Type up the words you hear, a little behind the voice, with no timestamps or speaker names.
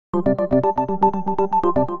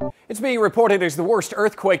It's being reported as the worst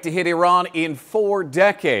earthquake to hit Iran in 4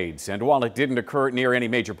 decades. And while it didn't occur near any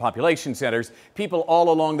major population centers, people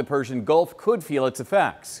all along the Persian Gulf could feel its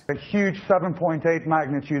effects. A huge 7.8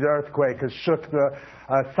 magnitude earthquake has shook the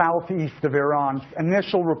southeast of Iran.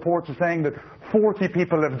 Initial reports are saying that 40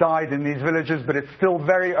 people have died in these villages, but it's still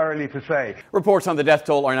very early to say. Reports on the death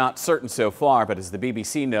toll are not certain so far, but as the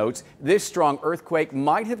BBC notes, this strong earthquake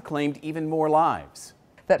might have claimed even more lives.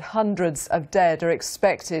 That hundreds of dead are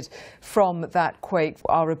expected from that quake.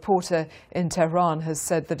 Our reporter in Tehran has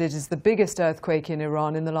said that it is the biggest earthquake in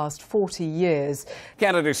Iran in the last 40 years.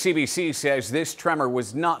 Canada's CBC says this tremor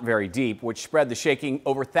was not very deep, which spread the shaking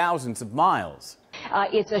over thousands of miles.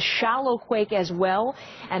 It's a shallow quake as well,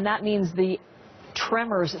 and that means the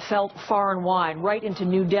tremors felt far and wide, right into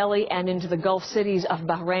New Delhi and into the Gulf cities of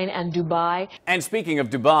Bahrain and Dubai. And speaking of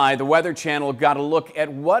Dubai, the Weather Channel got a look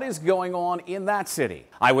at what is going on in that city.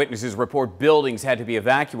 Eyewitnesses report buildings had to be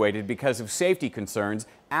evacuated because of safety concerns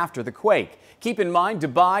after the quake. Keep in mind,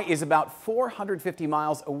 Dubai is about 450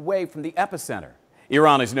 miles away from the epicenter.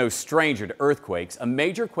 Iran is no stranger to earthquakes. A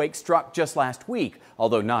major quake struck just last week,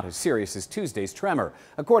 although not as serious as Tuesday's tremor.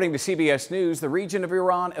 According to CBS News, the region of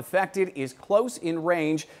Iran affected is close in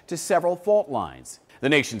range to several fault lines. The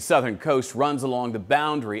nation's southern coast runs along the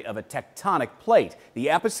boundary of a tectonic plate. The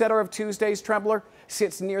epicenter of Tuesday's tremor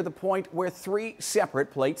sits near the point where 3 separate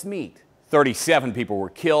plates meet. 37 people were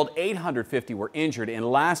killed, 850 were injured in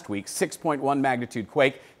last week's 6.1 magnitude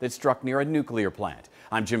quake that struck near a nuclear plant.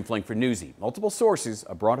 I'm Jim Flink for Newsy. Multiple sources,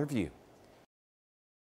 a broader view.